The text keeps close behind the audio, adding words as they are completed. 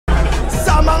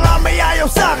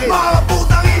sa'kin. Mga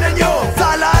putang ina nyo,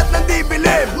 sa lahat ng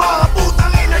dibilib. Mga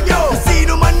putang ina nyo,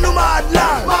 sino man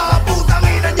lumadlang. Mga putang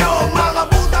ina nyo, mga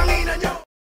putang ina nyo.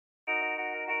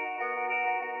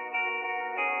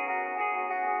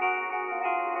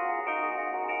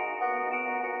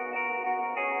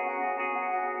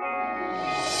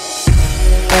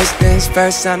 First things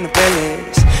first, I'm the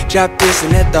village. Drop this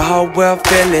and let the whole world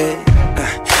feel it.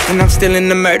 And I'm still in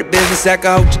the murder business. I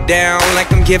can hold you down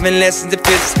like I'm giving lessons to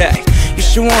physics. Hey, you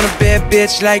should want a bad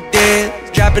bitch like this.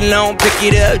 Drop it low, pick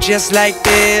it up just like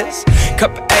this.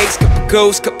 Couple A's, couple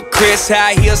goes, couple Chris.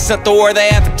 High heels, something where they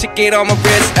have a ticket on my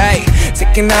wrist. Hey,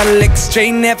 taking all the liquor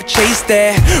straight, never chase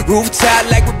that.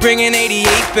 Rooftop like we're bringing 88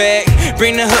 back.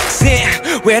 Bring the hooks in,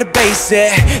 where the bass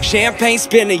at. Champagne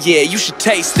spinner, yeah, you should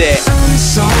taste that. I'm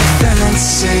so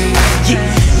fancy, yeah,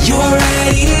 you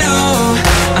already know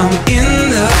I'm in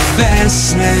the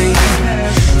fast lane.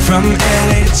 From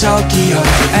LA to Tokyo,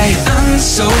 ay, I'm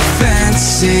so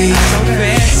fancy.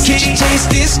 Can you taste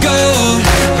this gold?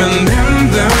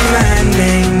 Remember my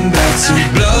name, about to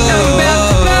blow.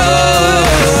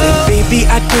 Baby,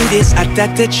 I do this, I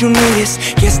thought that you knew this.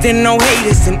 Guess there no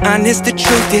haters, and honest the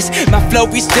truth is my flow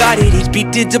restarted, each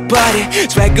beat did departed.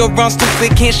 Swagger on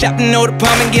stupid, can't shop in no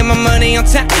department. Get my money on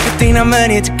time, if they not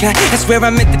money to decline. I swear I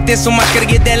meant that there's so much, gotta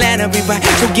get that line to rewind.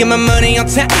 So get my money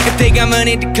on time, if they got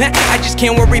money to decline. I just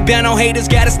can't worry about no haters,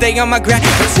 gotta stay on my grind.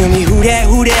 But tell me who that,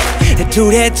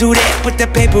 do that, do that. Put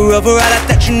that paper over all, I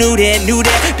thought you knew that,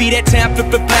 Be that time,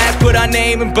 flip the flags, put our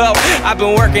name in bold. I've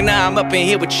been working, now I'm up in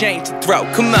here with change to throw,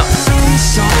 come on. I'm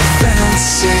so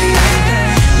fancy,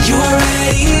 you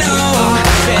already know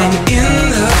I'm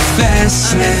in the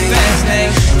fast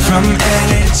lane. From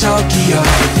LA to Tokyo,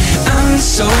 I'm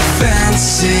so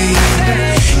fancy.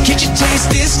 Can you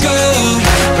taste this gold?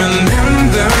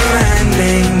 Remember my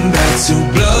name, about to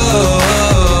blow.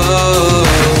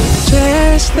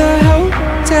 Just the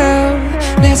hotel,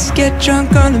 let's get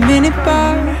drunk on the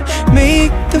minibar.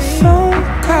 Make the phone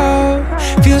call,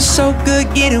 feels so good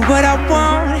getting what I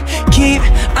want. Keep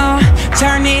on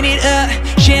turning it up,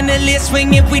 chandelier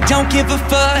swing if we don't give a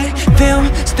fuck.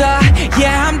 Film star,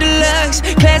 yeah I'm deluxe,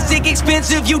 classic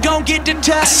expensive, you don't get to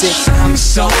touch. I'm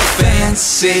so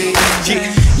fancy,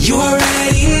 yeah, you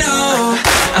already know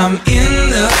I'm in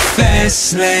the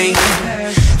fast lane.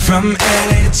 From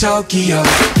LA to Tokyo,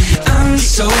 I'm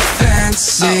so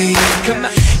fancy.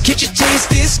 Can you taste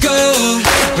this gold?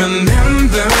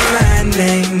 Remember my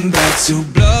name, about to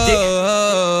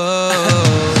blow.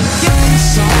 I'm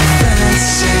so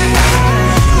fancy,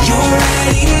 you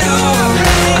already know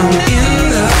I'm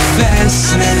in the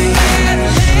fast lane.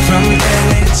 From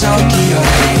LA to Tokyo,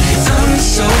 I'm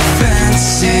so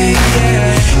fancy.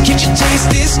 Can you taste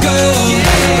this gold?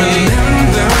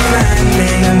 Remember my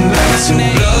name, about to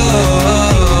blow.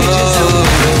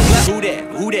 Who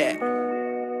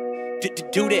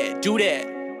that? Do that.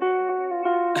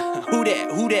 Who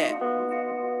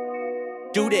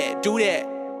that? Do that.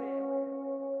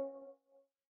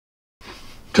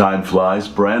 Time Flies'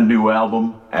 brand new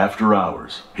album, After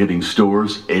Hours, hitting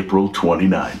stores April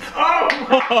 29th. Oh,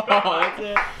 that's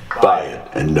it. Buy it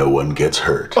and no one gets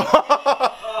hurt. Shit!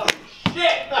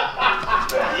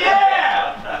 Yeah!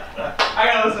 I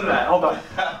gotta listen to that. Hold on.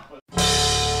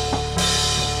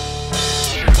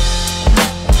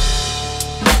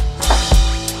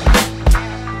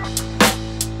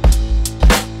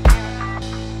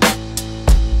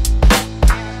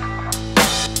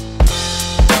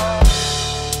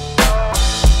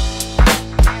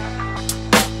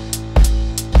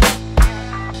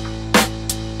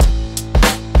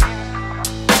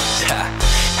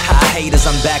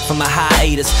 I'm back from my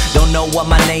hiatus. Don't know what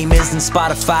my name is in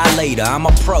Spotify later. I'm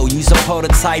a pro, use a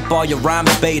prototype, all your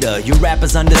rhymes beta. You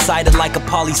rappers undecided like a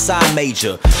poli-sci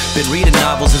major. Been reading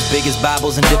novels as big as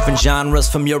Bibles in different genres,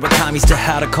 from Urakamis to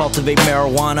how to cultivate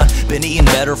marijuana. Been eating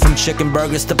better from chicken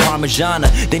burgers to Parmigiana.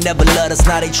 They never let us,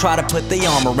 now they try to put their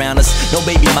arm around us. No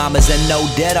baby mamas and no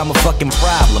debt, I'm a fucking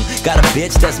problem. Got a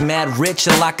bitch that's mad rich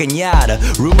and La Cañada.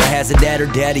 Rumor has it that her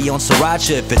daddy on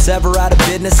Sriracha. If it's ever out of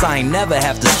business, I ain't never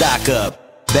have to stock up.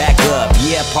 Back up,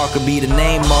 yeah, Parker be the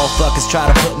name. Motherfuckers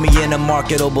try to put me in a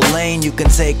marketable lane. You can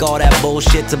take all that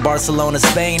bullshit to Barcelona,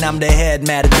 Spain. I'm the head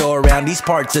matador around these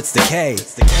parts, it's the K.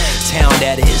 Town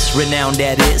that is, renowned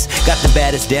that is. Got the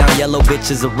baddest down, yellow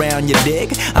bitches around, you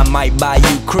dig? I might buy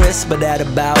you Chris, but that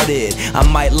about it. I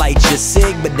might light your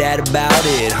cig, but that about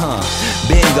it, huh?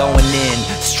 Been going in,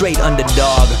 straight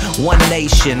underdog. One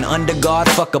nation, under God,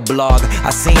 fuck a blog. I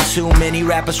seen too many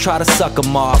rappers try to suck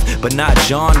them off, but not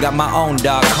John, got my own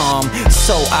dog. calm,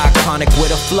 so iconic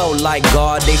with a flow like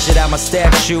God. They should have my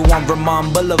statue on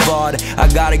Vermont Boulevard.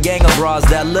 I got a gang of bras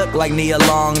that look like Nia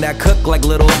Long, that cook like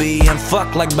Little B and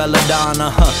fuck like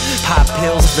Belladonna. Pop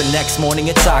pills the next morning,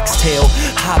 it's oxtail.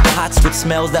 Hot pots with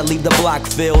smells that leave the block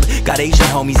filled. Got Asian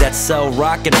homies that sell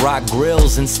rock and rock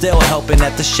grills, and still helping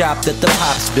at the shop that the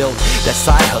pops built. That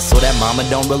side hustle that mama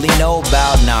don't really know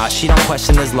about. Nah, she don't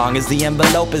question as long as the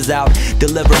envelope is out.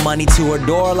 Deliver money to her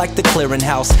door like the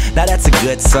clearinghouse. Now that's a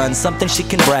good son, something she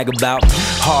can brag about.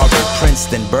 Harvard,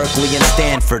 Princeton, Berkeley, and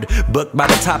Stanford. Booked by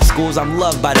the top schools, I'm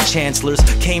loved by the chancellors.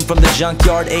 Came from the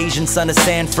junkyard, Asian son of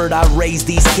Sanford. I raised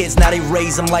these kids, now they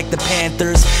raise them like the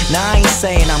Panthers. Now I ain't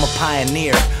saying I'm a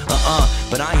pioneer,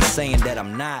 but I ain't saying that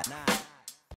I'm not.